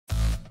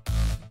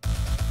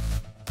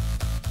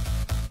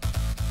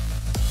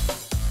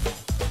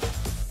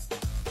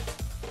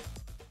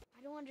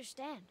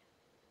understand.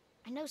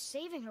 I know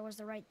saving her was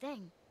the right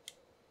thing,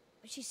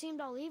 but she seemed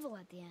all evil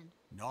at the end.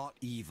 Not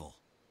evil.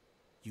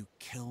 You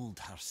killed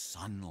her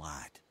son,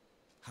 lad.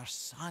 Her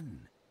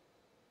son.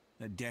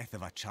 The death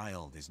of a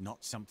child is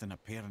not something a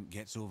parent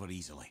gets over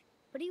easily.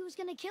 But he was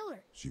gonna kill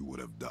her. She would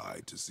have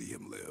died to see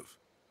him live.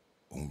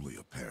 Only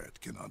a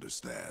parent can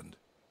understand.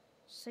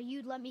 So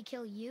you'd let me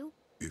kill you?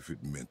 If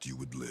it meant you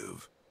would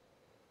live.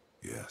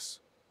 Yes.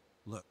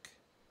 Look,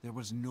 there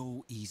was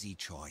no easy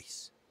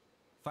choice.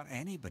 For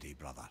anybody,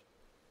 brother.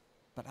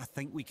 But I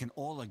think we can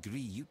all agree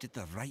you did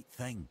the right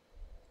thing.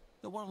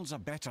 The world's a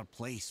better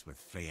place with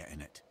Freya in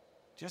it.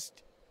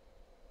 Just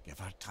give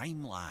her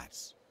time,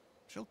 lads.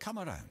 She'll come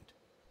around.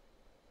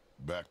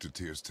 Back to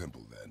Tyr's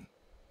temple, then.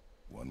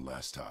 One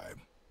last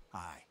time.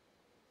 Aye.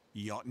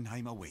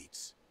 Jotunheim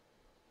awaits.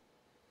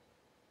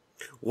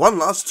 One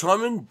last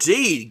time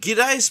indeed.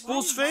 G'day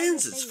sports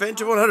fans, it's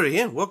Phantom100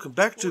 here. Welcome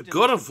back to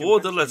God of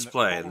War the Let's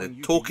Play. And they're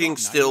talking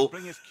still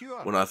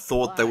when I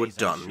thought they were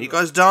done. You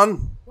guys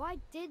done? Why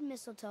did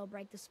mistletoe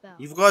break the spell?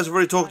 You guys have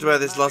already talked about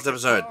this last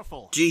episode.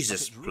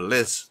 Jesus,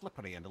 bless.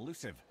 Slippery and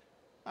elusive.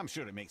 I'm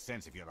sure it makes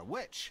sense if you're a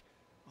witch.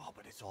 Oh,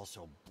 but it's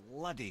also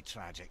bloody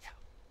tragic.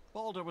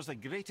 Balder was the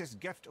greatest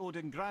gift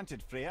Odin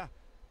granted Freya.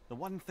 The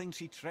one thing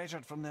she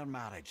treasured from their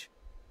marriage.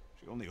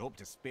 She only hoped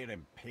to spare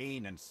him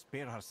pain and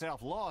spare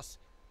herself loss.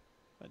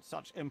 But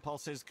such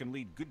impulses can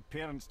lead good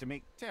parents to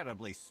make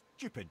terribly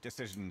stupid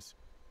decisions.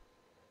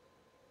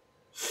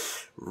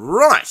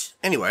 Right.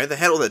 Anyway, they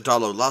had all that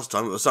dialogue last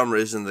time, but for some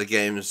reason the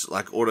game's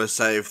like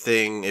autosave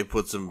thing, it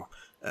puts them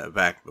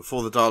back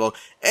before the dialogue.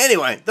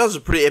 Anyway, that was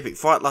a pretty epic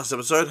fight last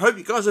episode. Hope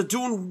you guys are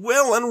doing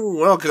well and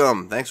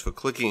welcome. Thanks for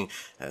clicking.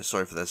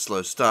 Sorry for that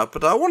slow start,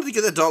 but I wanted to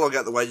get that dialogue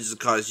out the way just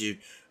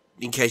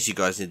in case you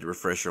guys need a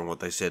refresher on what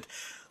they said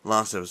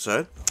last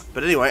episode.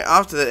 But anyway,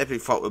 after that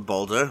epic fight with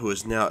Balder, who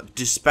is now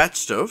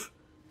dispatched of,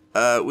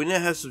 we now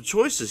have some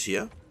choices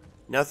here.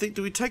 Now I think,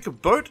 do we take a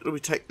boat or do we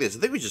take this? I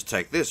think we just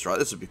take this, right?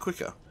 This would be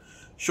quicker.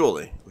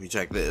 Surely, if we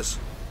take this.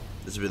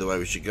 This would be the way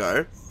we should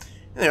go.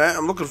 Anyway,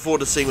 I'm looking forward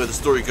to seeing where the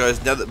story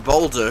goes now that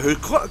Balder, who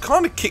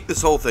kind of kicked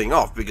this whole thing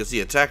off because he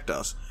attacked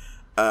us,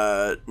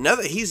 now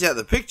that he's out of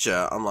the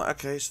picture, I'm like,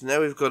 okay, so now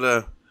we've got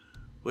to...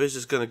 Where's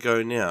this going to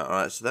go now?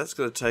 Alright, so that's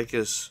going to take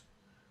us...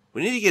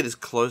 We need to get as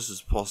close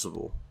as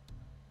possible.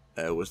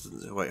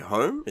 Wait,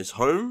 home? Is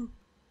home?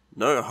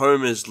 No,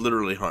 home is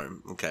literally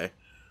home. Okay.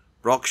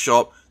 Rock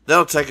shop.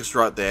 That'll take us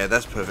right there.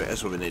 That's perfect.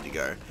 That's where we need to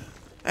go.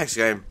 Thanks,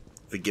 game,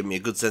 for giving me a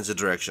good sense of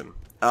direction.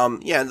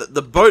 Yeah, and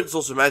the boat's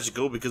also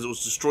magical because it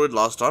was destroyed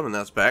last time and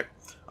now it's back.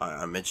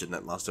 I mentioned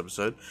that last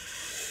episode.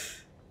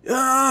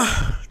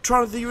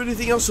 Trying to think of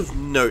anything else of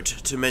note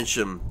to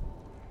mention.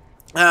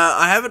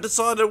 I haven't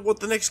decided what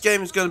the next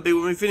game is going to be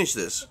when we finish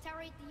this.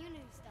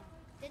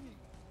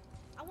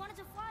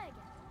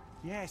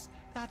 Yes,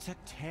 that's a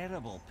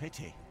terrible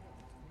pity.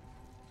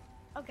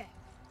 Okay.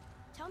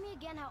 Tell me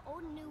again how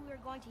Odin knew we were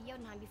going to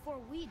Jotunheim before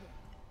we did.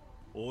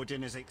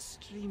 Odin is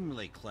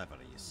extremely clever,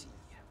 you see.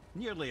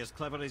 Nearly as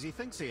clever as he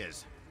thinks he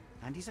is.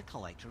 And he's a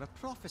collector of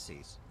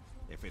prophecies.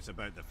 If it's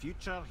about the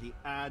future, he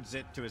adds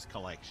it to his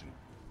collection.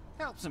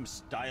 Helps him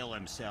style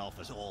himself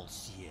as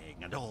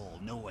all-seeing and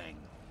all-knowing.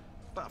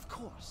 But of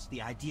course,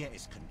 the idea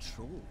is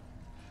control.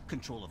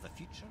 Control of the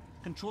future,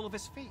 control of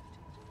his fate.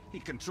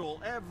 He'd control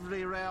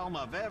every realm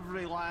of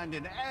every land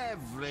in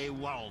every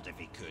world if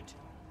he could.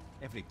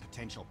 Every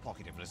potential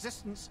pocket of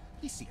resistance,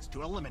 he seeks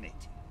to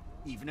eliminate.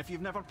 Even if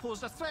you've never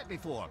posed a threat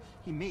before,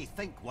 he may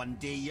think one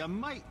day you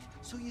might.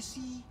 So you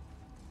see,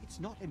 it's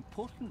not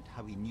important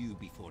how he knew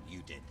before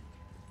you did.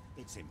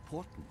 It's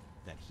important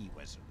that he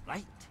was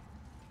right.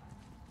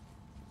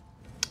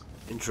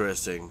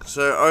 Interesting.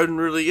 So Odin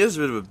really is a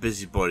bit of a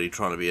busybody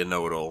trying to be a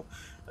know-it-all.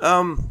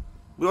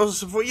 We also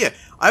support, yeah,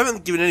 I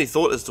haven't given any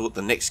thought as to what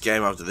the next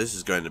game after this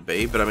is going to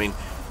be, but I mean,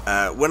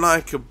 when I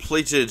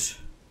completed,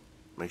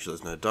 make sure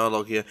there's no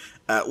dialogue here,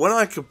 when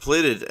I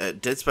completed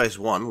Dead Space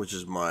 1, which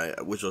was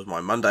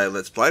my Monday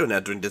Let's Play, we're now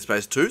doing Dead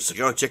Space 2, so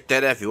go and check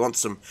that out if you want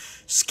some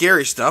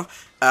scary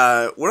stuff.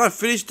 When I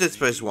finished Dead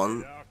Space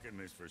 1,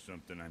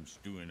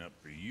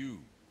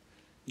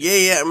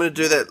 yeah, I'm going to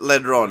do that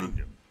later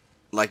on,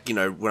 like, you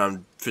know, when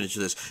I'm finished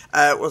with this.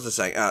 What was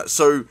I saying?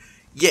 So...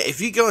 yeah,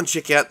 if you go and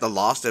check out the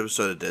last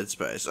episode of Dead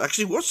Space,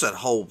 actually watch that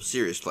whole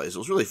series, please. It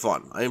was really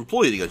fun. I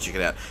implore you to go check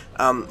it out.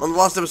 On the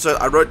last episode,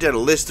 I wrote down a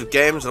list of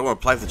games I want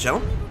to play for the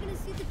channel.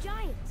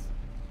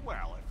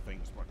 Well, if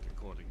things work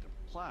according to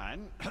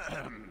plan.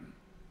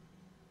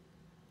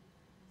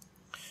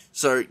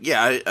 So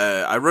yeah,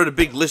 I wrote a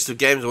big list of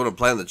games I want to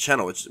play on the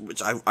channel, which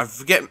I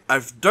forget,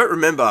 I don't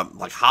remember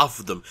like half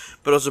of them,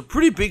 but it was a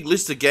pretty big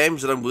list of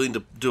games that I'm willing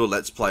to do a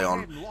Let's Play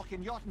on.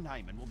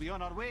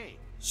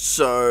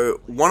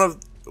 So one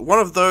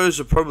of those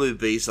would probably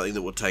be something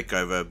that will take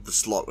over the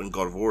slot when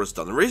God of War is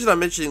done. The reason I'm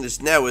mentioning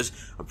this now is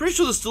I'm pretty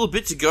sure there's still a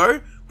bit to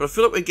go, but I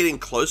feel like we're getting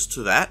close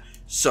to that.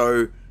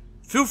 So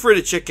feel free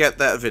to check out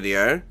that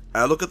video,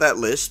 look at that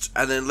list,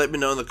 and then let me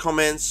know in the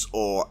comments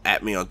or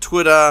at me on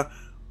Twitter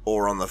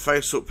or on the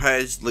Facebook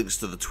page. Links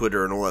to the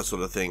Twitter and all that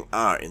sort of thing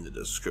are in the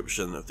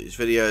description of these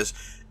videos.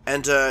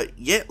 And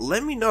yeah,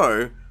 let me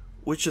know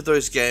which of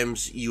those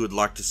games you would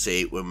like to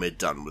see when we're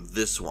done with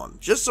this one.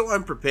 Just so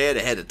I'm prepared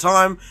ahead of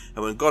time,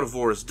 and when God of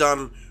War is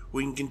done,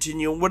 we can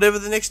continue on whatever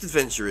the next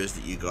adventure is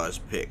that you guys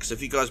pick. So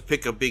if you guys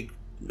pick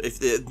if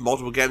the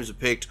multiple games are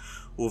picked,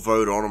 we'll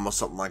vote on them or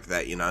something like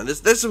that, you know. And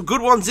there's some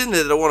good ones in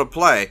there that I want to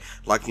play,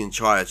 like the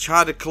entire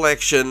Charter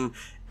Collection,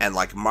 and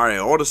like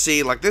Mario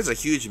Odyssey. Like, there's a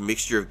huge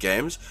mixture of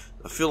games.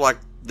 I feel like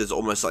there's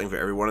almost something for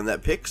everyone in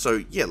that pick,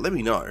 so yeah, let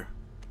me know.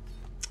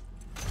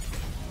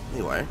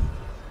 Anyway,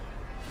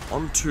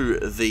 on to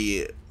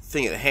the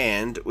thing at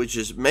hand, which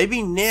is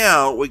maybe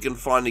now we can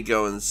finally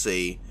go and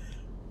see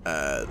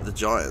the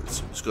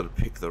Giants. Just got to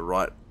pick the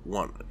right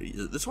one.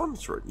 Is it this one?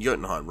 That's right.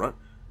 Jotunheim, right?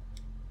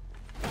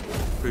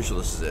 Pretty sure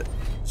this is it.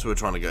 That's what we're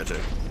trying to go to.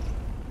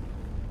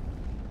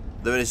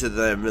 They've only said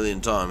that a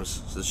million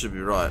times, so it should be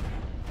right.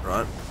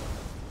 Right?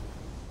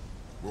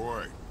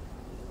 Boy,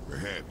 the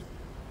head.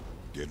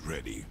 Get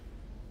ready.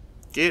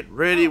 Get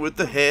ready with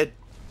the head.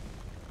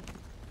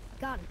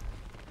 Got it.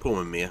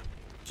 Poor Mimir.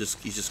 He's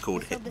just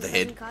called Hope the this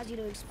head. doesn't cause you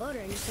to explode or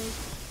anything.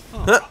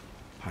 Oh,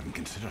 hadn't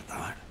considered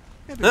that.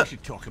 Maybe we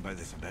should talk about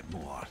this a bit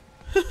more.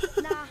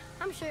 Nah,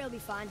 I'm sure you'll be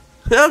fine.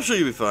 I'm sure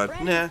you'll be fine.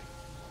 Ready? Nah.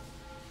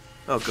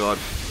 Oh god.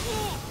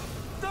 Oh,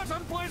 that's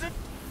unpleasant.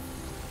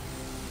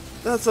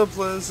 That's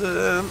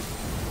unpleasant.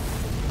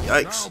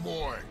 Yikes. Now,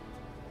 boy.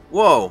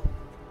 Whoa.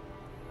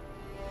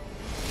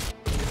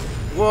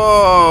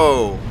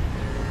 Whoa.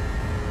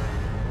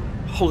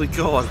 Holy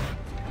god.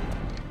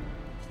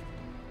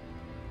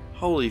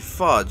 Holy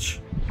fudge.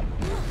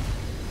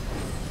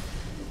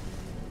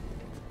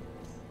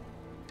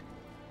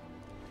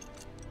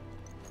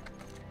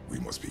 We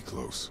must be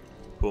close.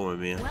 Poor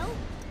Mimir. Well,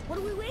 what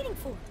are we waiting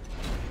for?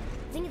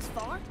 Think it's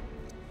far?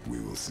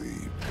 We will see.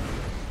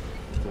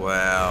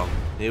 Wow.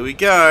 Here we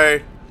go.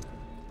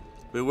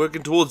 Been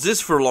working towards this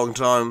for a long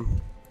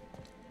time.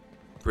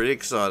 Pretty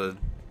excited.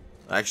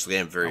 I actually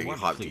am very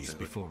hyped. Please,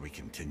 before we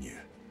continue.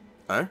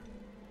 Oh?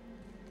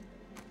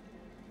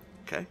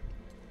 Okay.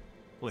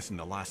 Listen,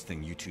 the last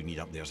thing you two need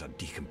up there's a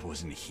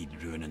decomposing heat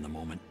ruining the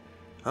moment.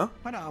 Huh?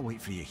 Why don't I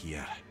wait for you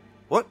here?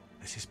 What?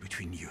 This is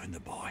between you and the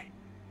boy.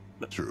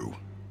 True.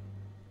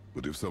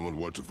 But if someone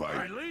were to My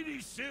fight... lady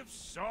sips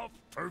soft,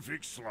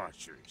 perfect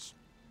sloshers.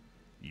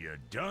 You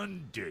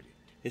done did it.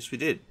 Yes, we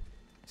did.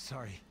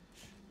 Sorry.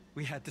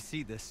 We had to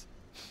see this.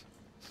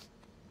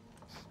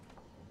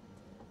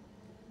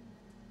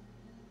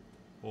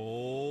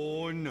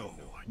 Oh, no.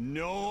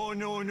 No,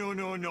 no, no,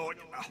 no, no.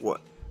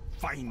 What?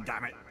 Fine,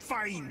 damn it.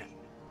 Fine.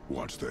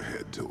 Watch the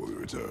head till we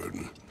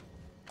return.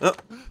 Oh.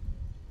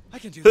 I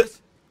can do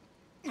this.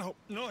 No,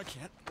 I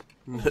can't.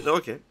 No,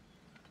 okay.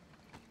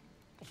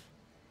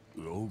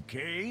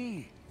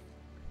 Okay.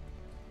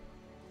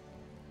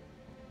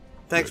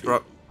 Thanks,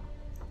 Brock.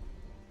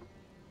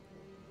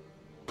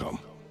 Come.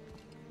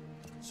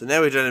 So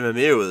now we don't have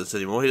Mimir with us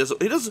anymore. He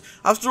doesn't,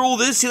 after all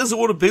this, he doesn't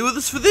want to be with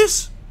us for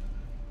this?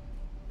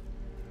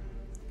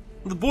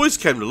 The boys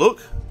came to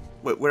look.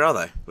 Wait, where are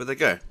they? Where'd they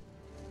go?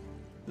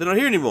 They're not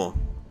here anymore.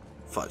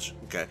 Fudge.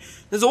 Okay.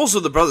 There's also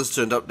the brothers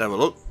turned up to have a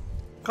look.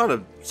 Kind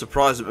of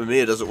surprised that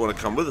Mimir doesn't want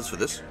to come with us for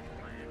this.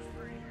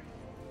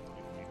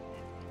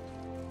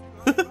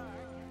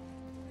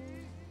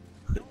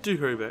 Do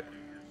hurry back.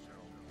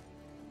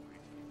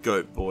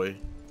 Goat boy.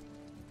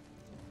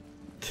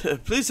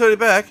 Please hurry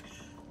back.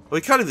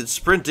 We can't even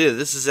sprint either.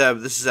 This is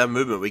our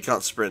movement. We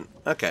can't sprint.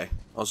 Okay.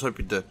 I was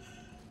hoping to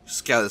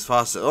scale this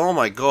faster. Oh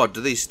my god,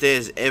 do these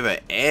stairs ever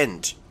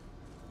end?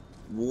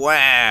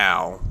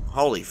 Wow.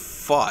 Holy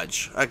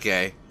fudge.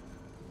 Okay.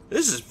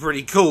 This is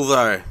pretty cool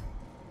though.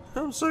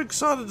 I'm so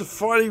excited to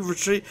finally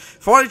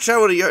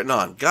travel to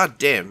Jotunheim. God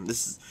damn.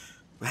 This is...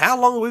 How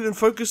long have we been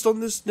focused on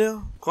this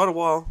now? Quite a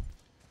while.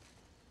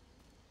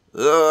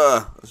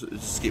 Let's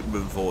just keep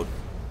moving forward.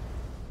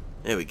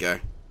 There we go.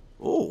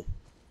 Oh.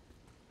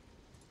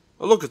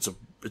 Oh look, it's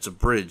a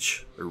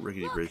bridge. A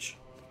rickety bridge.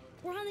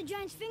 We're on the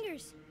giant's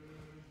fingers.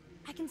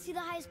 I can see the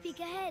highest peak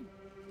ahead.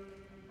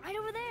 Right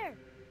over there.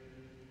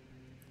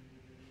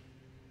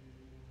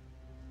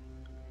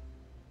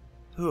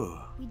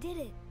 We did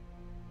it.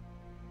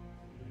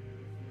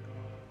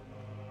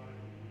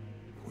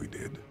 We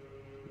did.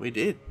 We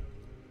did.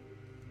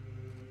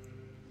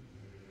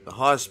 The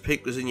highest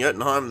peak was in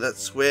Jotunheim.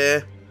 That's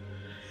where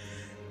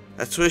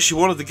she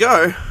wanted to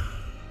go.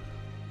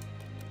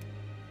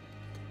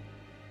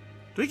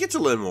 Do we get to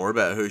learn more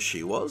about who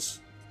she was?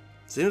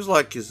 Seems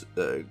like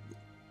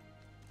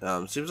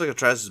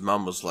Atreus'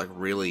 mum was like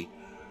really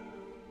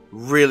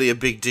a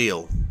big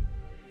deal.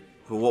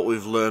 For what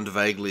we've learned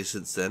vaguely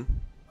since then.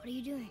 What are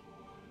you doing?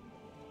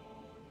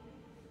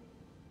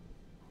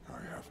 I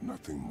have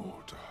nothing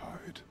more to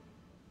hide.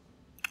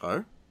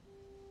 Oh?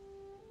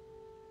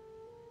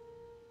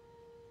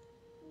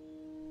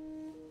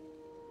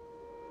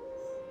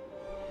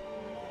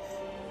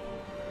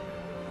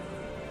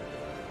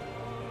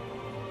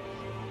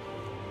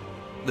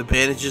 The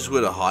bandages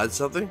were to hide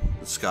something?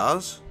 The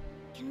scars?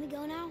 Can we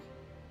go now?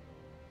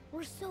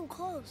 We're so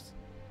close.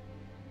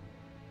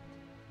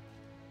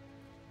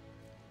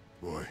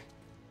 Boy,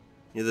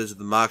 Yeah, those are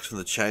the marks from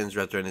the chains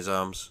wrapped around his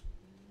arms.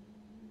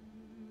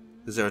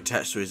 Because they're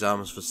attached to his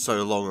arms for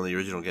so long in the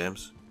original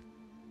games.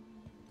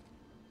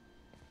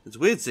 It's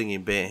weird seeing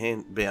him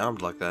bare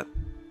armed like that.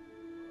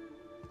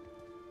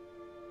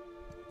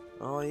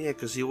 Oh yeah,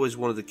 because he always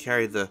wanted to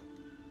carry the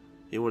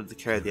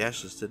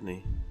ashes, didn't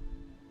he?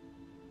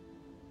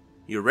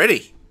 You're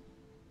ready.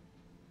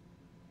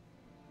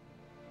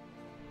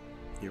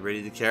 You're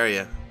ready to carry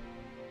her.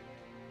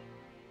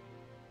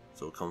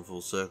 It's all come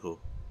full circle.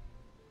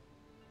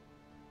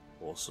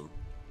 Awesome.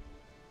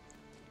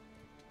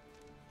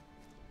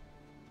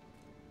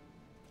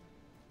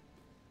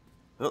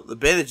 Well, the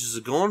bandages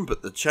are gone,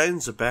 but the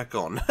chains are back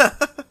on.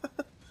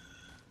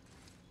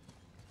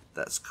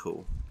 That's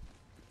cool.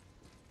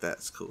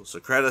 That's cool. So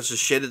Kratos has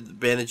shedded the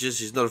bandages.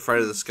 He's not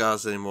afraid of the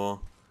scars anymore.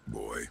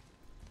 Boy.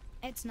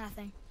 It's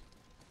nothing.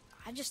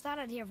 I just thought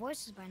I'd hear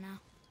voices by now.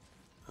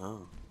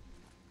 Oh.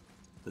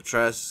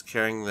 Atreus is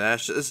carrying the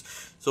ashes.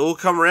 It's all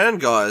come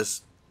around,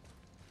 guys.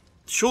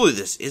 Surely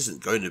this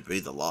isn't going to be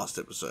the last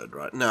episode,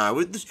 right?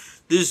 No,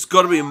 there's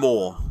got to be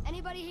more.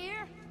 Anybody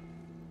here?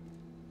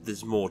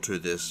 There's more to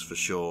this, for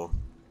sure.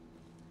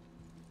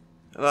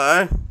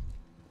 Hello?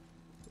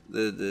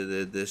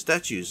 The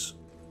statues.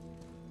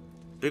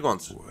 Big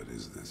ones. What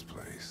is this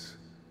place?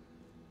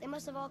 They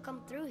must have all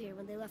come through here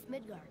when they left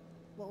Midgard.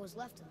 What was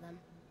left of them.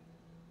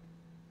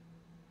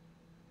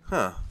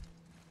 Huh.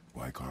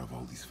 Why carve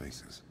all these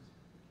faces?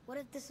 What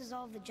if this is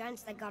all of the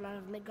giants that got out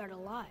of Midgard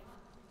alive?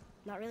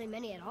 Not really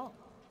many at all.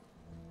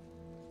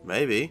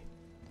 Maybe.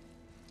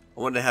 I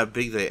wonder how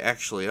big they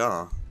actually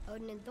are.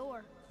 Odin and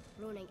Thor,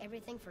 ruining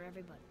everything for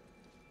everybody.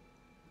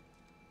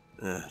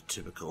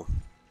 Typical.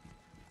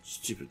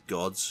 Stupid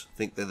gods.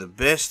 Think they're the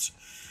best.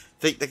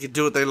 Think they can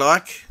do what they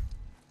like.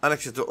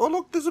 Unacceptable. Oh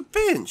look, there's a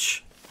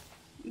bench.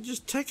 You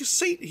just take a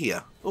seat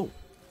here. Oh.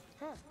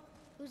 Huh.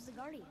 Who's the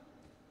guardian?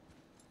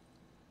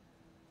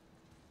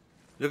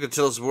 You're not going to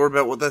tell us more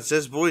about what that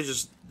says, boy?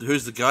 Just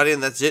who's the guardian,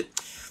 that's it.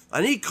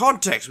 I need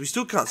context. We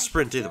still can't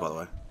sprint either, by the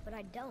way. But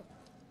I don't.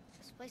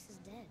 This place is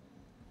dead.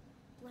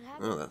 What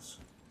happened? Oh, that's...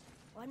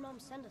 Why'd Mom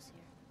send us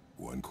here?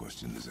 One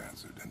question is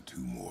answered and two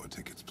more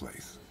take its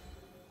place.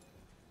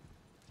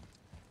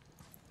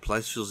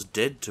 Place feels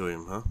dead to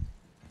him, huh?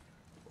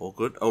 All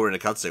good. Oh, we're in a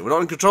cutscene. We're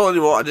not in control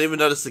anymore. I didn't even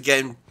notice the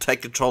game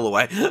take control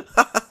away.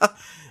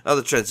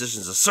 Other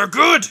transitions are so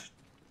good!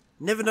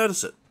 Never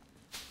notice it.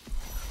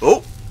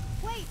 Oh!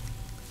 Wait!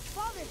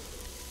 Father!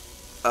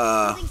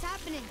 Something's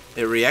happening.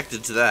 It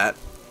reacted to that.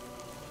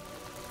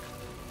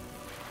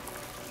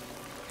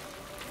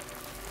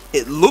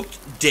 It looked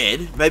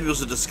dead. Maybe it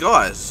was a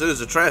disguise. As soon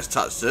as Atreus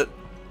touched it.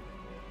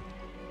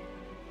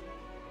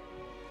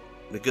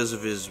 Because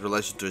of his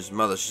relation to his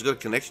mother. She's got a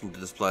connection to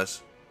this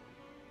place.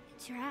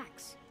 It's your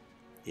axe.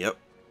 Yep.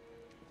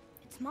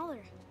 It's smaller.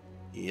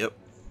 Yep.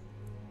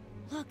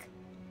 Look.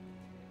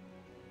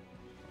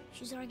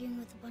 She's arguing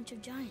with a bunch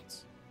of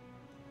giants.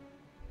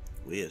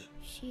 Weird.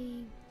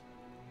 She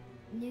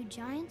knew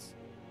giants?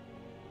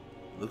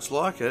 Looks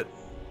like it.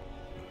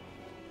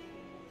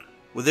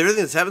 With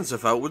everything that's happened so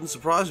far, it wouldn't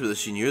surprise me that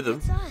she knew them.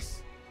 It's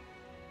us.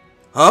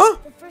 Huh?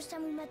 The first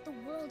time we met the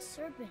world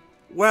serpent.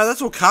 Wow,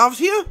 that's all carved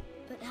here?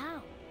 But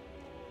how?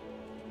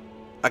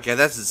 Okay,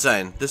 that's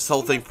insane. This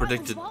whole thing My father's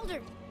predicted... Baldur.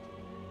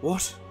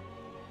 What?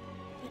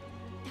 But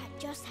that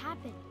just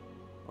happened.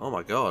 Oh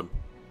my god.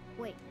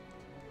 Wait.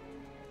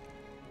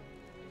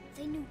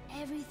 They knew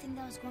everything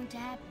that was going to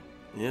happen.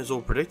 Yeah, it's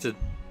all predicted.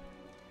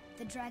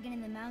 The dragon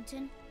in the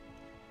mountain.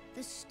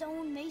 The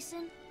stone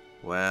mason.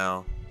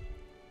 Wow.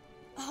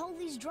 All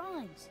these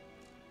drawings.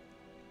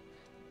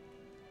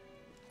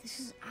 This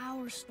is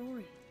our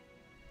story.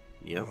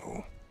 Yep.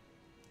 No.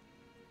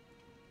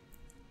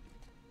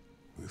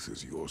 This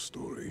is your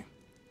story.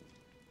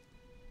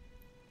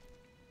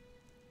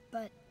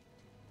 But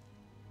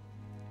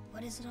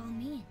what does it all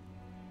mean?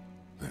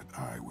 That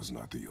I was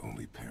not the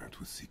only parent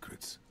with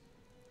secrets.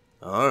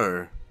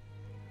 Oh.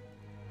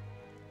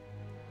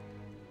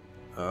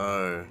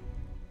 Oh.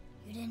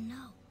 You didn't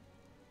know.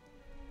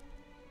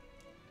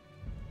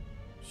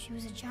 She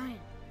was a giant.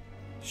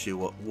 She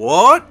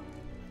what?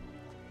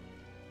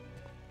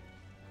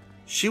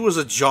 She was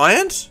a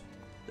giant?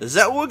 Is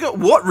that what we got?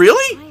 What,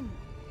 really? I'm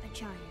a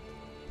giant.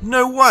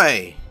 No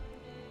way.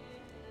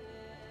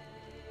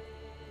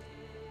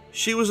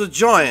 She was a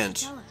giant.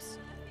 Tell us.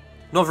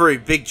 Not a very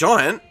big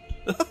giant.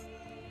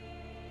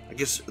 I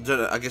guess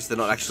they're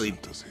not actually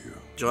Sent us here,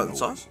 giant in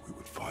knowing size. we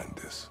would find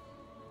this.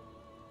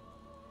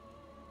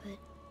 But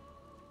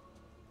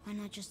why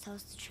not just tell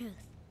us the truth?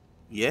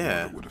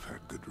 Yeah, Mother would have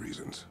had good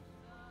reasons.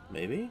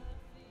 maybe.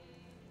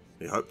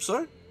 We hope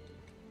so.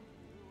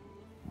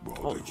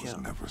 Baldur Holy was cow.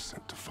 never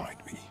sent to find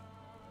me.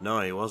 No,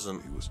 he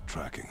wasn't. He was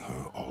tracking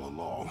her all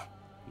along,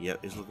 Yep,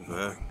 he's looking for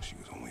her. knowing she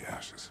was only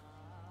ashes.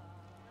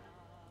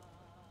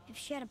 If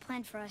she had a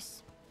plan for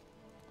us,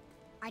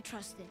 I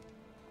trust it.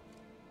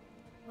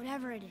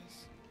 Whatever it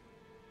is.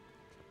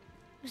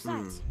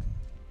 Besides,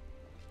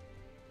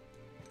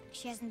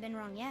 she hasn't been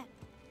wrong yet.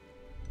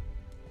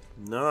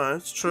 No,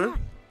 it's Come true. on.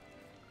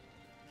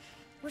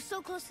 We're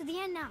so close to the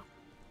end now.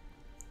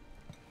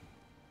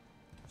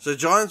 So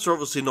giants are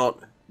obviously not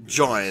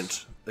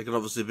giant. They can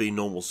obviously be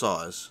normal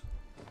size.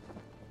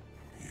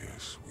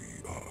 Yes,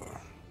 we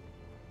are.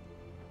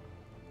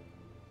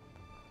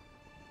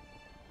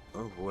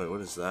 Oh boy,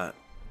 what is that?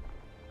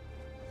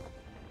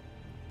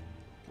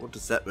 What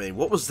does that mean?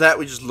 What was that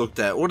we just looked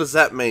at? What does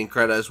that mean,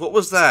 Kratos? What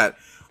was that?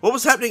 What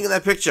was happening in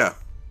that picture?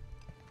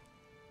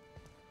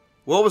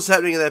 What was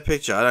happening in that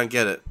picture? I don't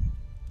get it.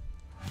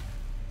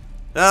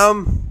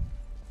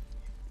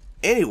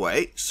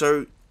 Anyway,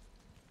 so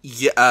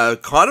yeah,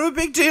 kind of a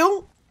big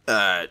deal.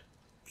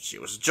 She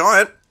was a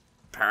giant,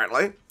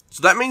 apparently.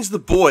 So that means the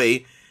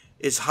boy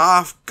is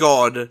half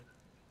god,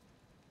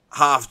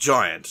 half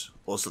giant,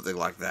 or something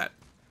like that.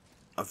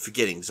 I'm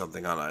forgetting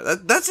something, aren't I?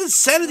 That's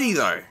insanity,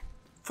 though.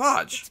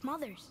 Fudge. It's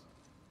Mother's.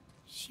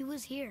 She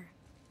was here.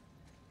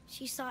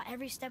 She saw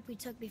every step we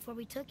took before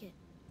we took it.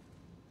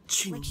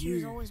 She Like she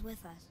was always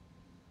with us.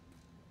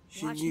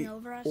 She watching knew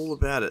over us. all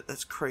about it.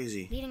 That's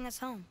crazy. Leading us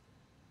home.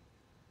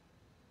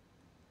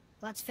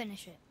 Let's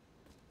finish it.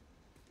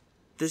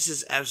 This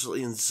is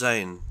absolutely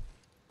insane.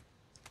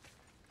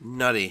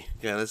 Nutty.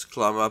 Okay, let's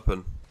climb up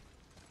and...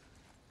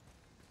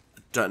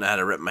 I don't know how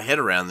to wrap my head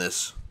around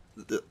this.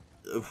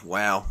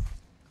 Wow.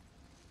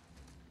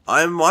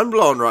 I am mind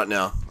blown right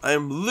now. I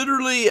am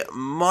literally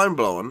mind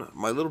blown.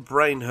 My little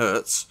brain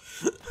hurts.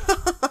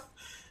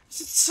 It's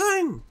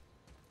insane.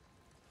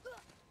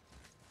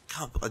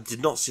 I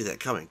did not see that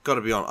coming. I've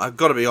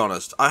got to be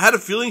honest. I had a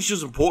feeling she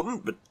was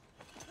important, but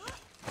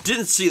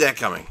didn't see that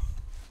coming.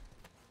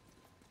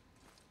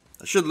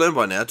 I should learn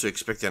by now to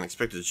expect the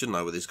unexpected, shouldn't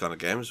I, with these kind of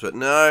games? But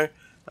no,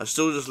 I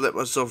still just let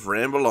myself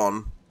ramble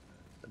on.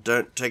 I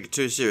don't take it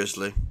too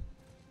seriously.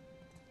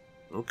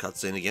 Oh,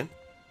 cutscene again.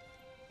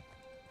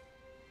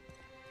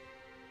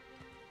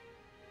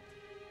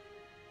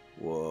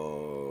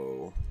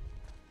 Whoa.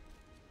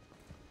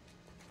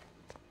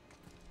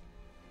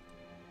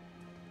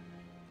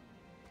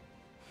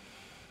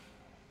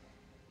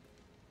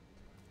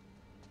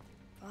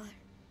 Father.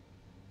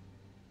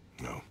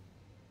 No.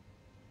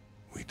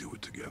 We do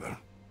it together.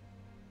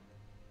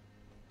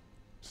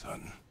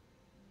 Son.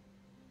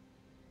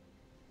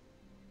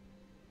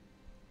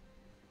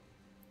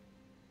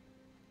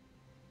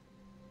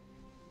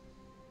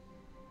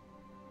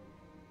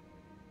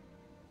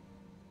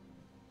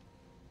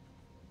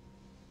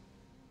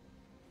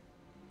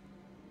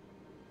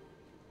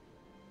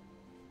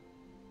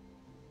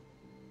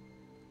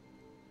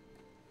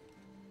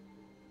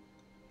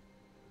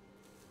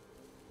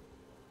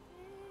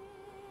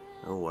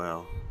 Oh,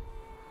 wow.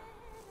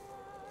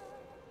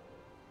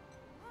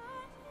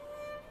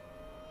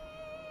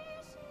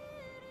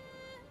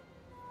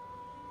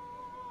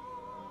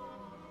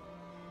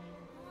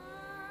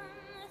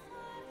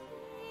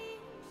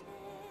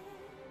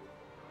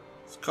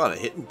 It's kind of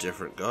hitting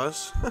different,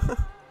 guys.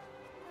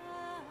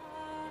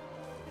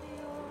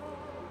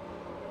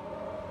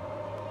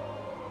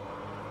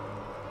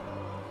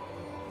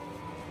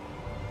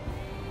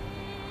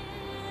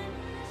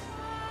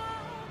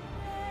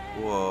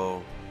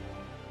 Whoa.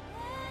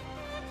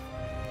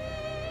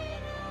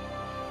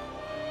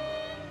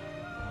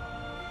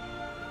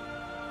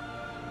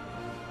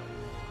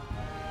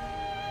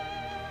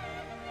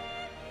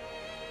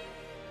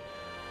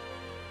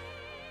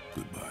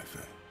 Goodbye, Faye.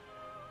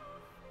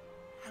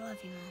 I love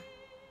you,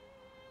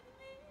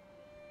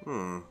 Mom.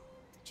 Hmm.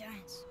 The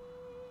giants.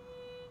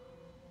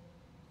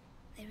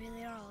 They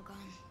really are all gone.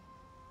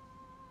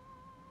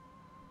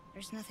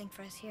 There's nothing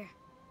for us here.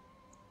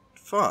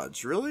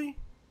 Fudge, really?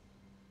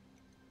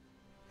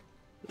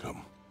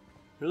 Come.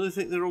 Really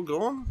think they're all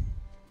gone?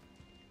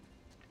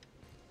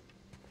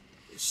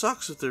 It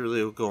sucks if they're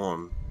really all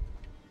gone.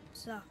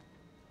 So,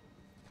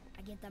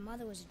 I get that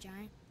Mother was a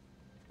giant.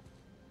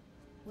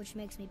 Which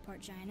makes me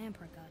part giant and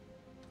part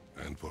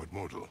god. And part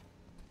mortal.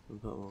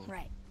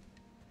 Right.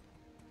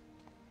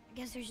 I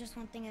guess there's just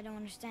one thing I don't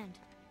understand.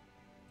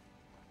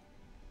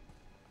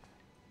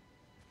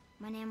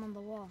 My name on the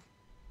wall.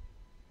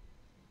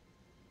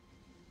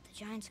 The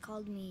giants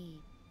called me...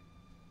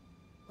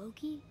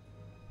 Loki?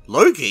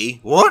 Loki?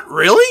 What?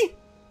 Really?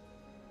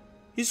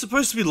 He's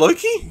supposed to be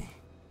Loki?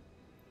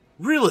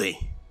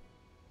 Really?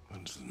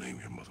 That's the name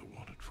your mother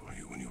wanted for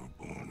you when you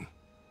were born.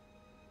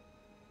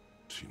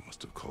 She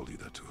must have called you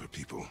that to her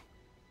people.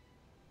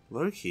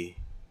 Loki?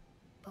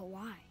 But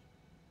why?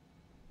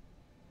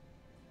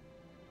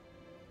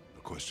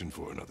 A question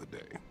for another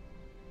day.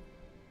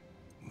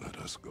 Let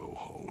us go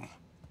home.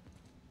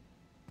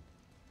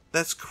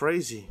 That's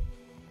crazy.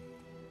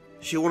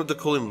 She wanted to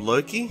call him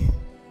Loki?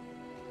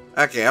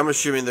 Okay, I'm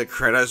assuming that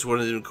Kratos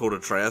wanted him called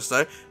Atreus,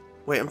 though.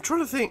 Wait, I'm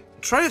trying to think.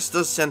 Atreus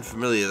does sound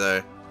familiar,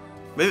 though.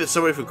 Maybe it's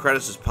somebody from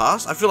Kratos'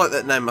 past? I feel like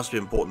that name must be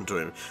important to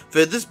him.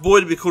 For this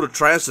boy to be called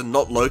Atreus and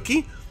not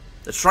Loki,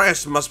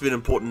 Atreus must be an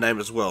important name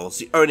as well. It's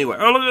the only way.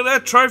 Oh, look at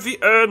that trophy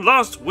earned,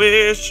 last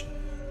wish!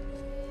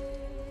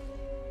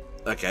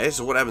 Okay,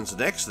 so what happens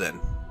next, then?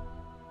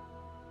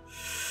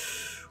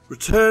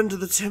 Return to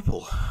the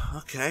temple.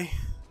 Okay.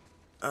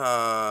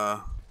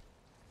 So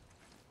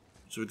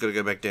we've got to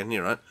go back down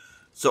here, right?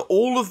 So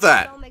all of It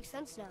that. all makes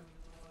sense now.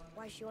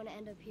 Why she want to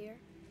end up here?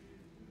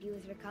 Be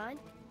with her kind?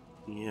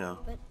 Yeah.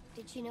 But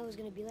did she know it was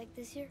gonna be like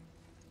this here?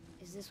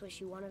 Is this what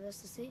she wanted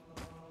us to see?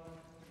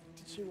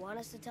 Did she want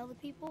us to tell the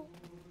people?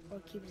 Or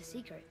keep it a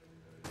secret?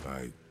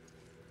 I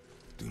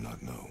do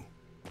not know.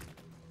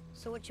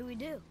 So what should we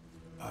do?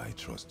 I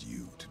trust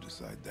you to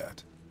decide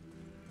that.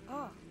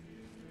 Oh.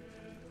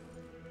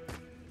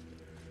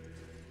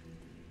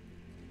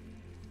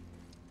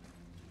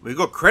 We've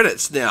got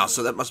credits now,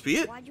 so that must be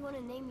it. Why'd you want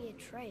to name me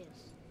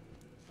Atreus?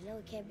 I know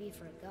it can't be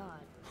for a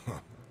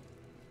god.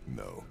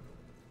 No.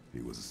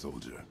 He was a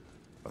soldier.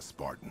 A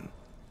Spartan.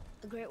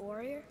 A great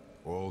warrior?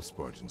 All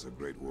Spartans are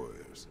great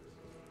warriors.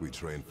 We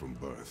trained from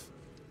birth.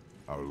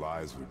 Our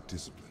lives were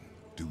discipline,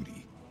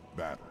 duty,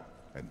 battle,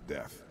 and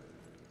death.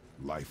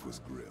 Life was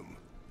grim,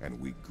 and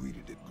we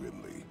greeted it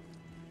grimly.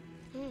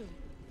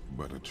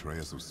 But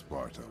Atreus of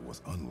Sparta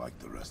was unlike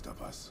the rest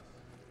of us.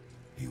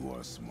 He wore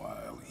a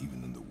smile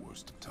even in the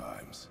worst of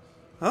times.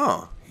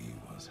 Oh. He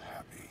was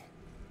happy.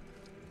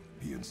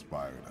 He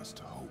inspired us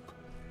to hope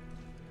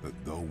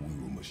that though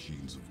we were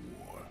machines of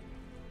war,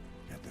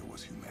 yet there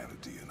was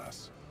humanity in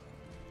us.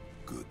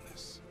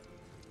 Goodness.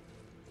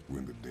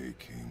 When the day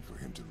came for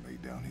him to lay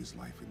down his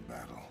life in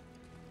battle,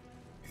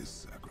 his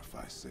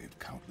sacrifice saved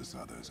countless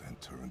others and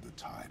turned the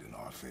tide in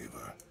our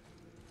favor.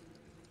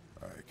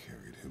 I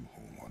carried him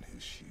home on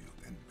his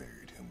shield and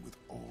buried him with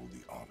all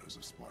the honors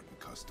of Spartan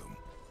custom.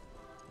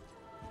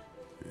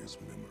 His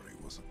memory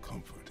was a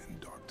comfort in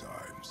dark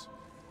times.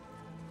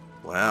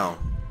 Wow.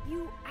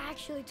 You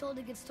actually told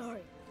a good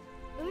story.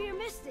 Mimir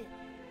missed it.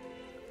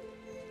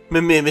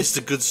 Mimir missed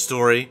a good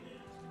story.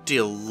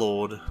 Dear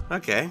Lord.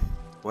 Okay.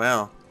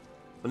 Wow.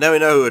 Well, now we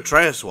know who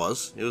Atreus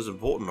was. He was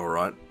important,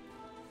 alright.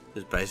 He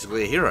was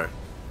basically a hero.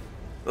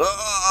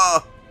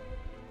 Ah!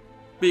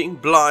 Being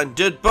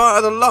blinded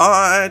by the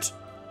light.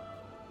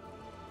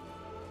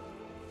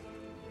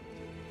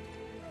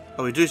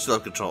 Oh, we do still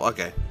have control.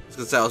 Okay. I was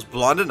going to say I was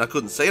blinded and I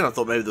couldn't see, and I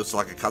thought maybe there was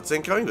like a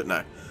cutscene coming, but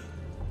no.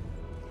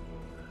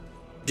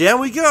 Down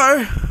we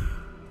go.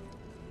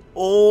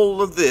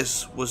 All of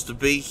this was to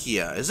be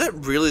here. Is that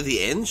really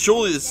the end?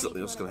 Surely there's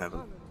something else going to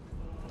happen.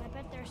 I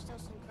bet there are still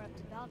some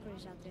corrupted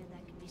Valkyries out there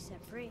that could be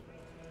set free.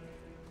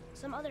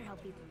 Some other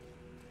help people.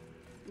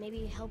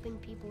 Maybe helping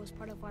people was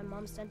part of why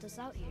Mom sent us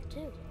out here,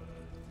 too.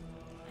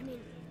 I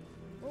mean,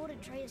 what would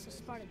Atreus of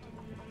Sparta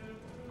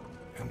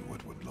do? And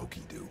what would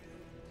Loki do?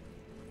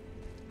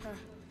 Huh.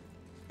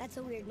 That's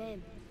a weird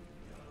name.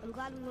 I'm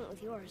glad we went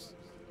with yours.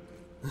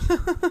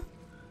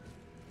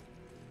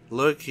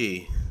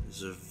 Loki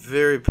is a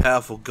very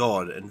powerful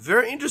god and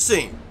very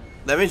interesting.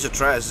 That means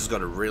Atreus has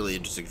got a really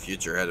interesting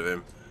future ahead of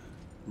him.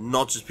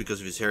 Not just because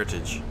of his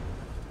heritage,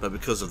 but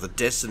because of the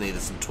destiny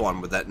that's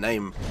entwined with that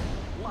name.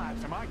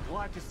 Lads, am I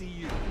glad to see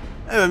you.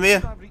 Hey,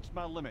 Mimir. I've reached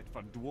my limit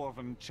for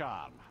dwarven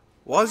charm.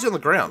 Why is he on the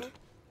ground?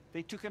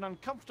 They took an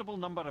uncomfortable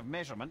number of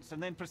measurements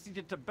and then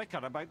proceeded to bicker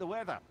about the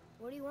weather.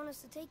 Where do you want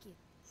us to take you?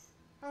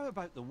 How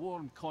about the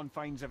warm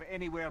confines of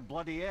anywhere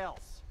bloody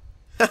else?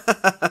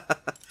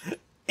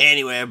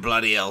 Anywhere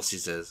bloody else, he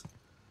says.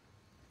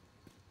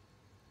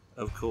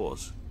 Of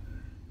course.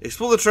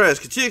 Explore the trails.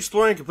 Continue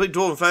exploring. Complete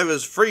dwarven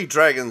favors. Free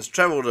dragons.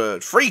 Travel to...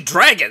 Free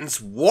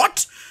dragons?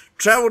 What?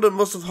 Travel to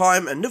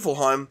Muspelheim and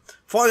Niflheim.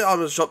 Find the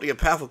items shop to get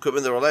powerful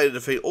equipment that are related to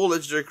defeat all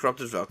legendary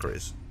corrupted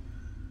Valkyries.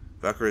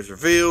 Valkyries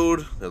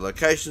revealed. Their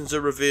locations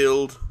are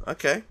revealed.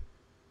 Okay.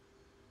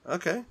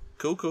 Okay.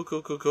 Cool, cool,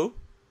 cool, cool, cool.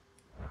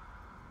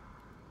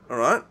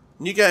 Alright.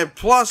 New game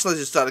plus. Let's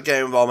just start a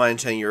game while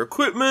maintaining your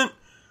equipment.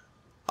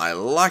 I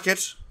like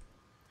it.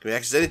 Can be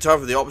accessed any time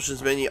from the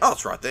options menu. Oh,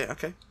 it's right there.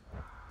 Okay.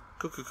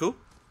 Cool, cool, cool.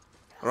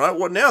 Alright,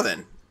 what now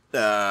then?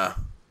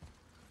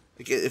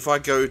 If I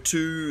go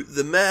to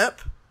the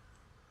map,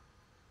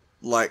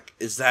 like,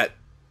 is that...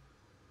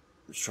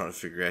 I'm just trying to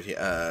figure out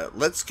here.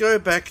 Let's go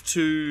back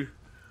to...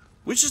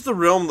 Which is the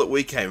realm that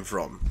we came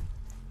from?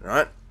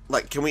 Alright?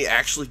 Like, can we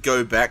actually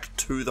go back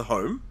to the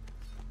home?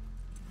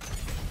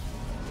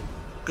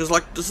 Because,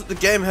 like, does the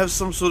game have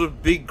some sort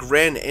of big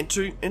grand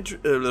entry?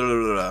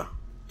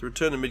 To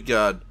return to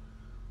Midgard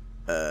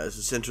as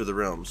the center of the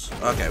realms.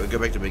 Okay, we'll go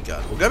back to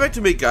Midgard. We'll go back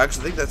to Midgard because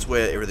I think that's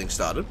where everything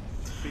started.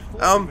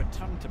 Before we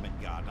return to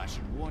Midgard, I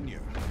should warn you.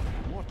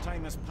 More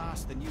time has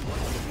passed than you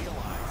likely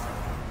realise.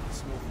 The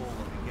snowfall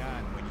that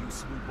began when you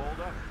slew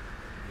Balder,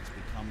 it's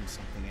become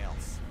something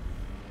else.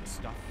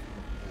 Stuff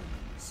of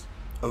omens.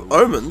 Of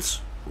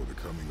omens? For the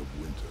coming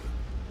of winter.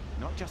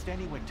 Not just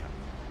any winter,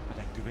 but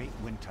a great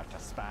winter to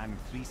span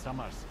 3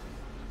 summers.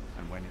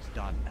 And when it's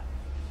done,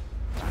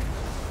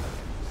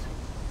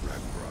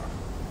 Ragnarok.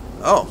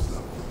 Oh.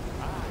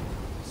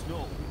 aye,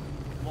 snow.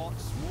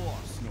 Lots more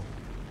snow.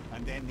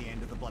 And then the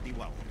end of the bloody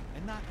world.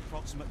 In that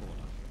approximate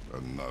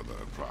order.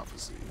 Another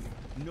prophecy.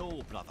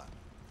 No, brother.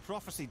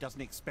 Prophecy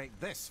doesn't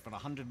expect this for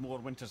 100 more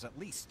winters at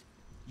least.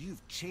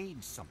 You've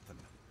changed something.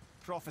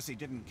 Prophecy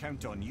didn't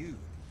count on you.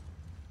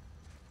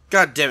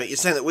 God damn it, you're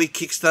saying that we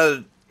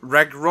kickstarted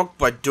Ragnarok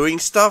by doing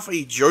stuff? Are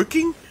you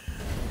joking?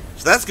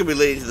 So that's going to be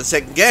leading to the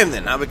second game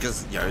then, huh?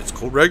 Because, you know, it's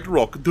called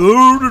Ragnarok.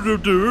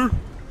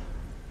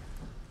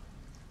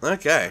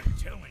 Okay. I'm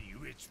telling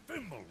you, it's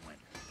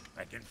Fimbulwinter.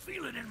 I can feel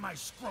feel it in my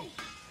scrotum.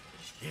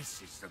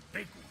 This is the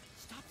big one.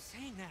 Stop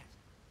saying that.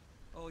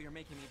 Oh, you're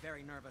making me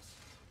very nervous.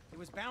 It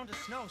was bound to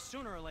snow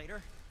sooner or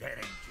later. That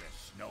ain't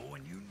just snow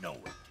and you know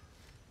it.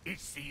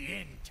 It's the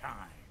end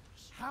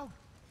times. How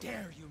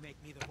dare you make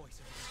me the voice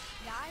of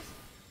reason? Guys,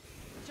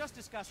 Just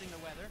discussing the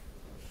weather.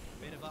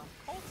 Bit of a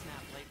cold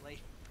snap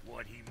lately.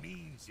 What he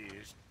means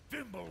is,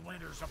 Thimble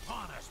winter's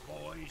upon us,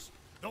 boys.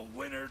 The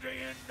winter to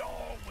end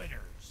all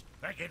winters.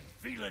 I can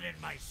feel it in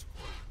my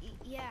scrotum.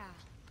 yeah.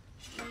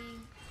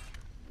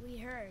 We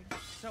heard.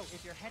 So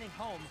if you're heading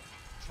home,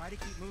 try to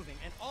keep moving.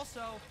 And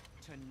also,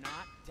 to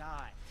not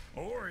die.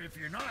 Or if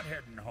you're not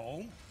heading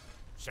home,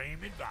 same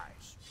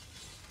advice.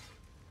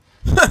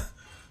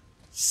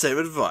 Same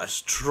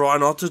advice. Try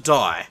not to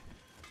die.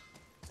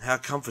 How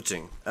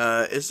comforting.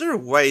 Is there a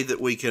way that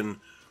we can...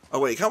 Oh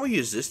wait, can't we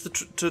use this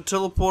to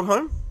teleport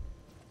home?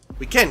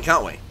 We can,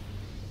 can't we?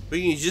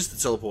 We can use this to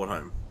teleport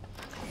home.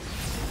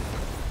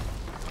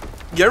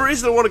 The only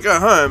reason I want to go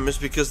home is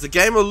because the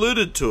game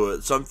alluded to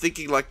it, so I'm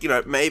thinking like, you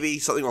know, maybe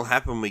something will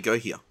happen when we go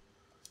here.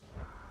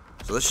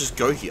 So let's just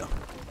go here.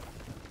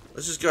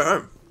 Let's just go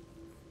home.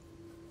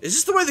 Is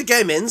this the way the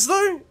game ends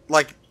though?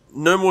 Like,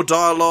 no more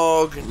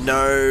dialogue,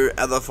 no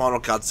other final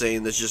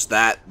cutscene, there's just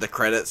that, the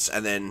credits,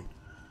 and then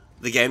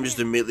the game just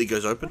immediately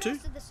goes open What to? else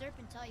did the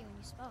serpent tell you when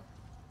you spoke?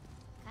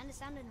 Kinda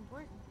sounded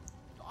important.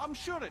 I'm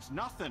sure it's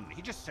nothing.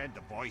 He just said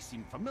the boy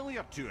seemed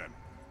familiar to him.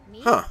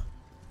 Me? Huh.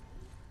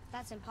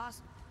 That's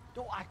impossible.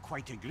 Oh, I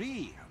quite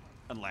agree.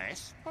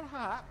 Unless,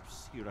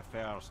 perhaps, he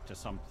refers to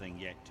something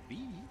yet to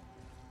be.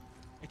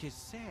 It is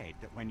said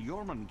that when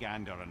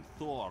Jormungandr and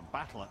Thor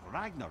battle at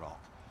Ragnarok,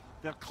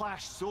 their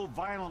clash so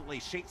violently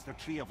shakes the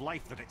Tree of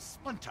Life that it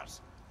splinters,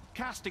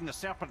 casting the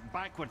serpent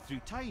backward through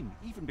time,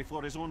 even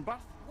before his own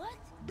birth. What?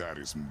 That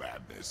is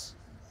madness.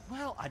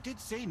 Well, I did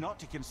say not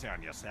to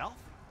concern yourself.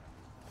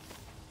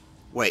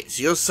 Wait,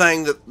 so you're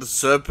saying that the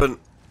serpent...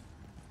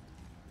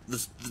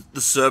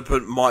 The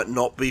serpent might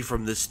not be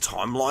from this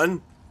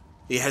timeline?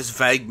 He has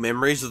vague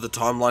memories of the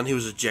timeline he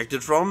was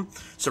ejected from,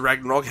 so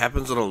Ragnarok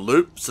happens on a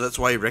loop, so that's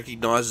why he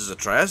recognizes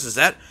Atreus? Is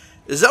that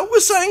what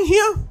we're saying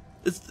here?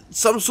 It's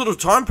some sort of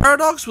time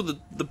paradox where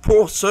the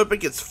poor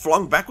serpent gets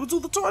flung backwards all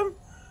the time?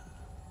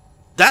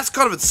 That's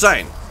kind of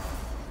insane.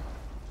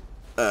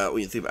 When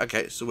you think about,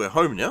 okay, so we're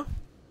home now.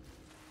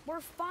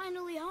 We're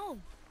finally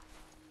home.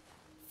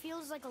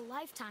 Feels like a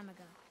lifetime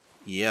ago.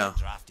 Yeah.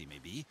 Drafty,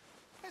 maybe.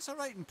 It's a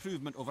right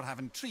improvement over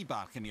having tree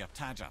bark in your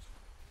tadger.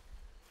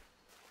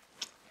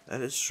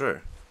 That is true.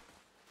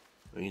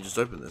 We can just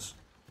open this.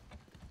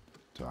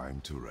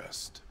 Time to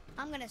rest.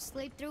 I'm gonna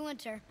sleep through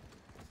winter.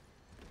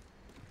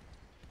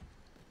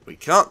 We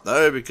can't,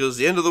 though, because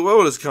the end of the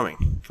world is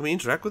coming. Can we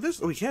interact with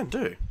this? Oh, we can,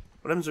 do.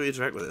 What happens when we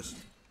interact with this?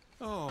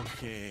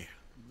 Okay,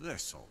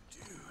 this'll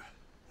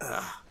do.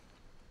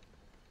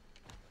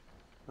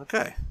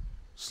 Okay.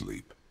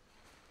 Sleep.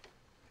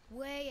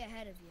 Way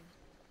ahead of you.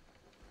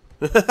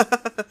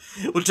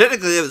 Well,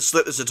 technically, they haven't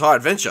slept this entire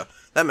adventure.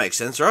 That makes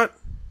sense, right?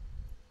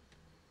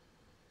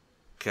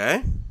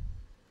 Okay.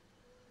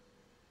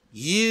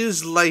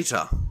 Years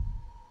later.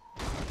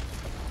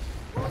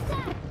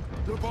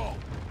 The ball.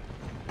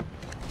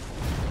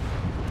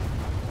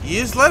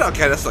 Years later?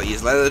 Okay, that's not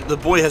years later. The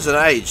boy hasn't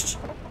aged.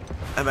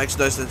 That makes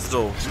no sense at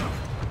all.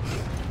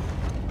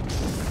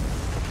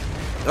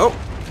 Oh,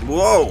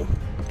 whoa.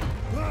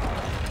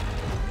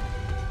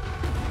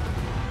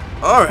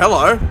 Oh,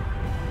 hello.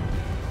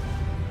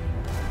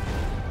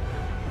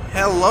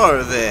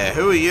 Hello there.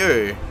 Who are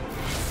you?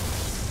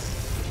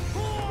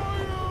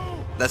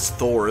 That's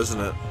Thor,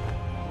 isn't it?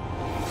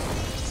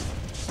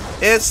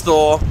 It's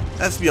Thor.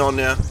 That's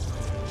Mjolnir.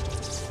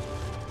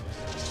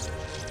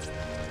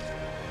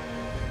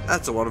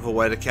 That's a wonderful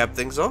way to cap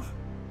things off.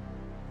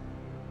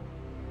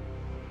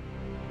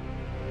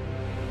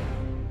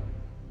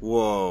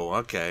 Whoa,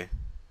 okay.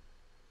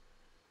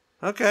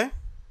 Okay.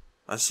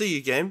 I see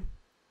you, game.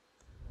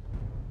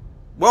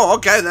 Well,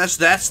 okay, that's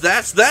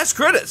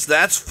credits.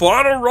 That's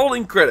final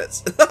rolling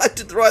credits. I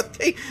did the right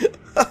thing.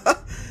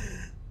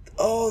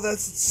 Oh,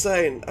 that's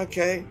insane.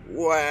 Okay,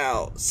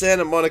 wow.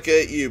 Santa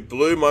Monica, you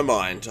blew my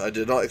mind. I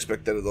did not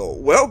expect that at all.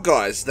 Well,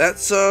 guys, that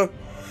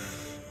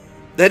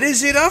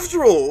is it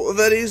after all.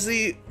 That's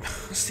the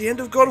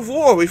end of God of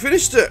War. We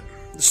finished it.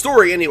 The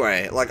story,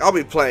 anyway. Like, I'll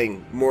be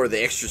playing more of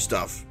the extra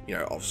stuff, you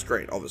know, off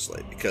screen,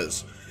 obviously,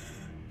 because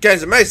the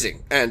game's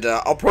amazing. And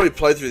I'll probably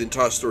play through the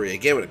entire story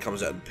again when it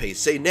comes out on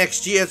PC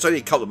next year. It's only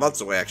a couple of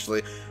months away,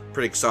 actually.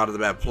 Pretty excited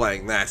about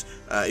playing that.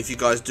 If you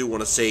guys do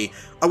want to see,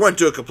 I won't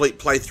do a complete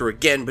playthrough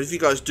again, but if you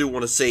guys do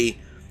want to see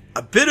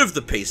a bit of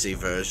the PC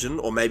version,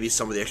 or maybe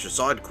some of the extra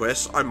side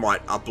quests, I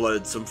might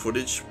upload some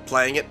footage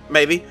playing it,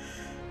 maybe.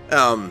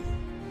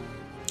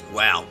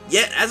 Wow.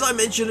 Yeah, as I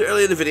mentioned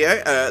earlier in the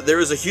video, there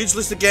is a huge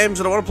list of games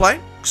that I want to play.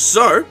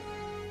 So,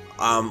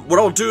 what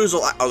I'll do is,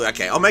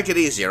 I'll make it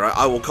easier. Right?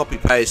 I will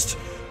copy-paste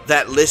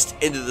that list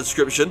into the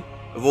description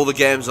of all the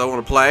games I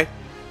want to play,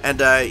 and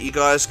you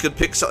guys could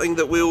pick something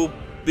that we'll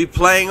be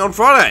playing on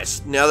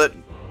Fridays. Now that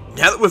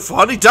we're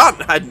finally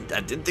done. I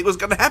didn't think it was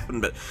going to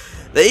happen, but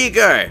there you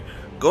go.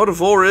 God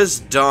of War is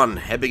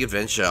done. Epic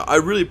adventure. I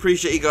really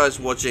appreciate you guys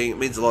watching. It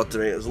means a lot to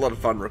me. It was a lot of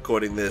fun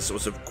recording this. It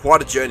was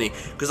quite a journey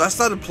because I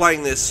started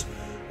playing this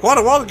quite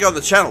a while ago on the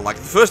channel. Like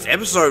the first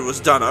episode was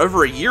done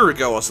over a year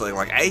ago or something,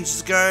 like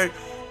ages ago,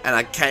 and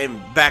I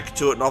came back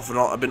to it and off and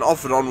on. I've been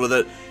off and on with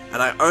it,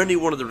 and I only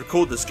wanted to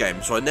record this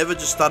game, so I never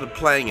just started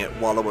playing it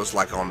while I was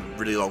like on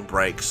really long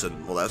breaks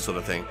and all that sort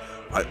of thing.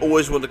 I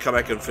always wanted to come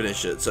back and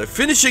finish it. So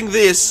finishing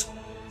this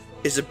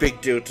is a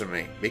big deal to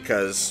me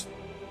because,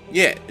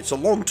 yeah, it's a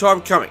long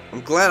time coming.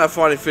 I'm glad I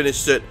finally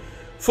finished it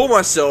for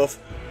myself,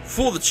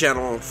 for the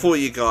channel, for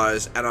you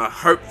guys, and I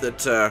hope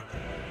that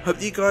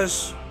you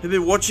guys have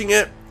been watching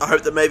it. I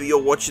hope that maybe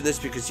you're watching this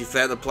because you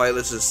found the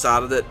playlist and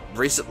started it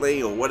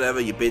recently or whatever,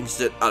 you binged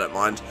it, I don't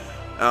mind.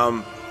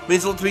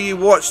 Means a lot to me you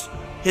watched.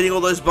 Hitting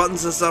all those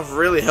buttons and stuff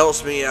really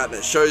helps me out, and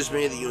it shows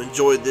me that you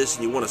enjoyed this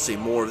and you want to see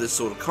more of this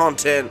sort of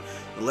content.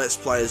 The Let's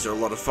Plays are a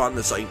lot of fun.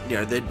 It's like, you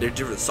know, they're a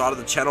different side of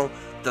the channel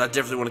that I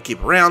definitely want to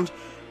keep around.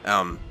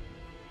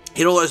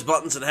 Hit all those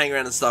buttons and hang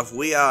around and stuff.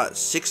 We are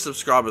 6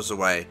 subscribers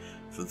away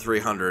from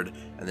 300,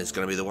 and there's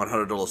going to be the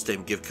 $100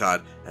 Steam gift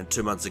card and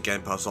 2 months of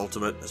Game Pass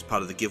Ultimate as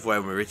part of the giveaway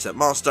when we reach that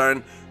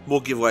milestone.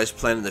 More giveaways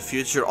planned in the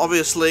future.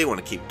 Obviously, I want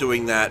to keep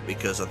doing that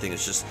because I think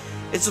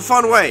it's a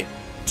fun way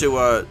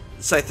to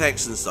say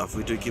thanks and stuff.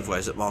 We do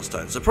giveaways at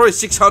milestones. So probably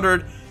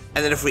 600,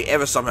 and then if we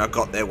ever somehow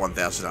got there,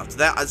 1,000 after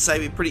that, I'd say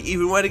it'd be a pretty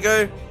even way to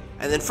go.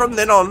 And then from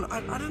then on,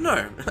 I don't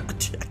know.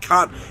 I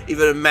can't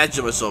even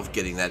imagine myself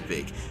getting that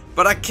big.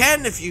 But I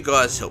can if you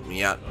guys help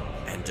me out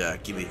and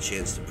give me a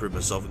chance to prove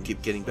myself and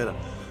keep getting better.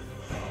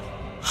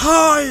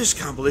 Oh, I just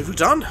can't believe we're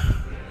done.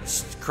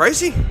 It's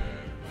crazy.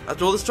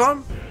 After all this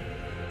time,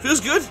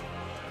 feels good.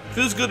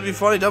 Feels good to be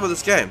finally done with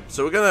this game.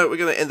 So we're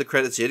gonna end the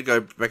credits here to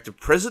go back to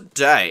present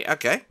day.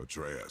 Okay.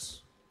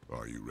 Atreus,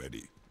 are you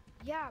ready?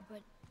 Yeah,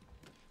 but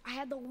I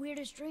had the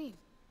weirdest dream.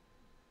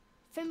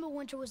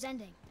 Fimbulwinter was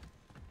ending,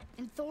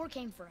 and Thor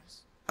came for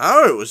us.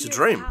 Oh, it was a Here at the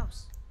dream.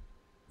 house.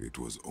 It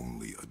was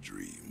only a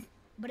dream.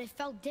 But it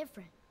felt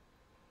different.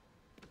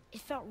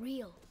 It felt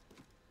real.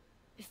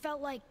 It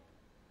felt like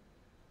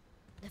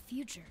the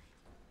future.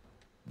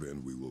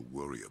 Then we will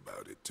worry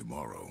about it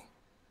tomorrow.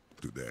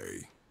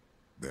 Today,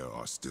 there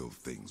are still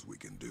things we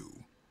can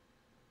do.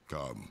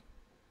 Come.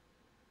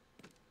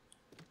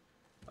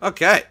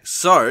 Okay,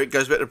 so it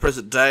goes back to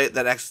present day.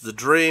 That acts as a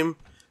dream.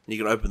 You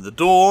can open the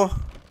door,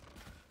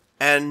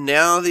 and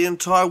now the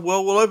entire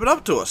world will open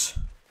up to us.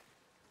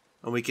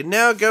 And we can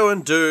now go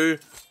and do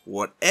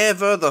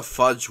whatever the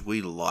fudge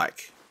we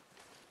like.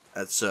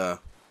 That's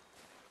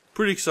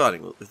pretty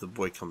exciting. If the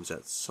boy comes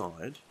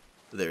outside,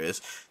 there he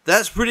is.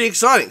 That's pretty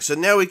exciting. So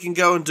now we can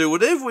go and do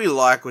whatever we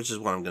like, which is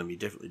what I'm going to be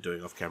definitely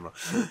doing off camera.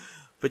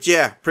 But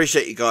yeah,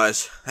 appreciate you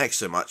guys. Thanks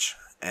so much.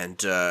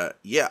 And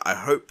yeah, I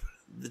hope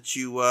that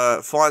you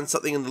find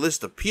something in the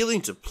list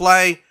appealing to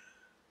play.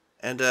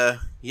 And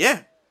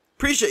yeah,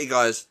 appreciate you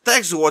guys.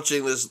 Thanks for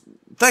watching this.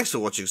 Thanks for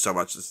watching so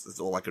much. That's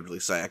all I can really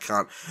say.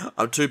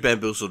 I'm too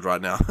bamboozled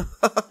right now.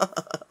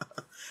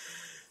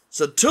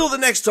 So till the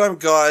next time,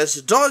 guys,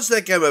 dodge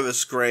that game over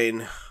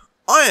screen.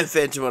 I am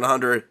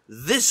Phantom100.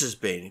 This has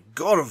been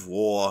God of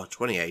War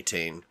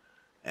 2018.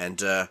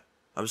 And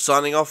I'm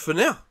signing off for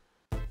now.